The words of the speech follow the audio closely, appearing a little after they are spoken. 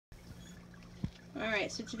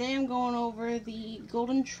Alright, so today I'm going over the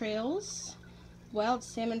Golden Trails Wild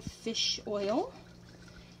Salmon Fish Oil.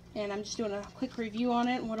 And I'm just doing a quick review on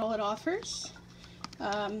it and what all it offers.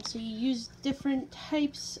 So you use different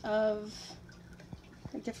types of,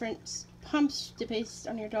 different pumps based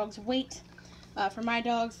on your dog's weight. For my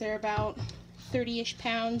dogs, they're about 30-ish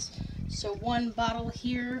pounds. So one bottle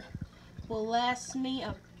here will last me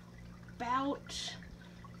about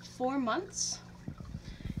 4 months.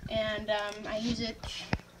 And I use it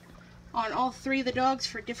on all 3 of the dogs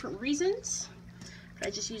for different reasons. But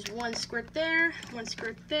I just use one squirt there, one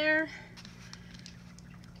squirt there,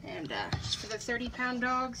 and just for the 30-pound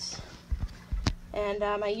dogs. And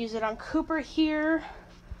I use it on Cooper here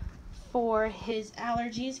for his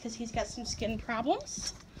allergies because he's got some skin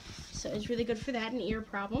problems. So it's really good for that and ear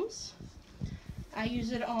problems. I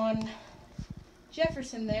use it on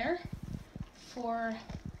Jefferson there for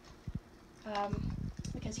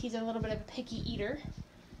because he's a little bit of a picky eater,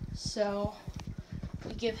 so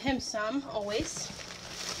we give him some always.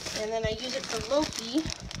 And then I use it for Loki,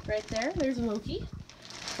 right there, there's Loki,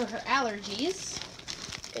 for her allergies,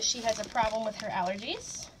 because she has a problem with her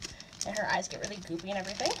allergies, and her eyes get really goopy and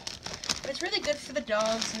everything. But it's really good for the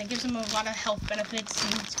dogs, and it gives them a lot of health benefits,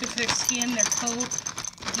 and it's good for their skin, their coat.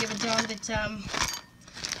 If you have a dog that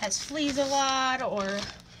has fleas a lot, or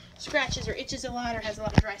scratches or itches a lot, or has a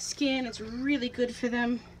lot of dry skin, it's really good for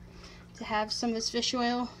them to have some of this fish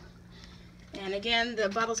oil. And again, the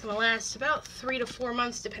bottle's going to last about 3 to 4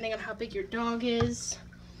 months depending on how big your dog is.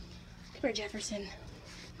 Come here, Jefferson.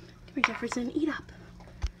 Come here, Jefferson. Eat up.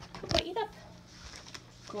 Good boy, eat up.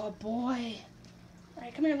 Good boy.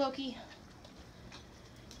 Alright, come here, Loki.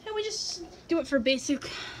 And we just do it for basic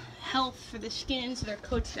health for the skin so their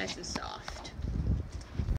coat's nice and soft.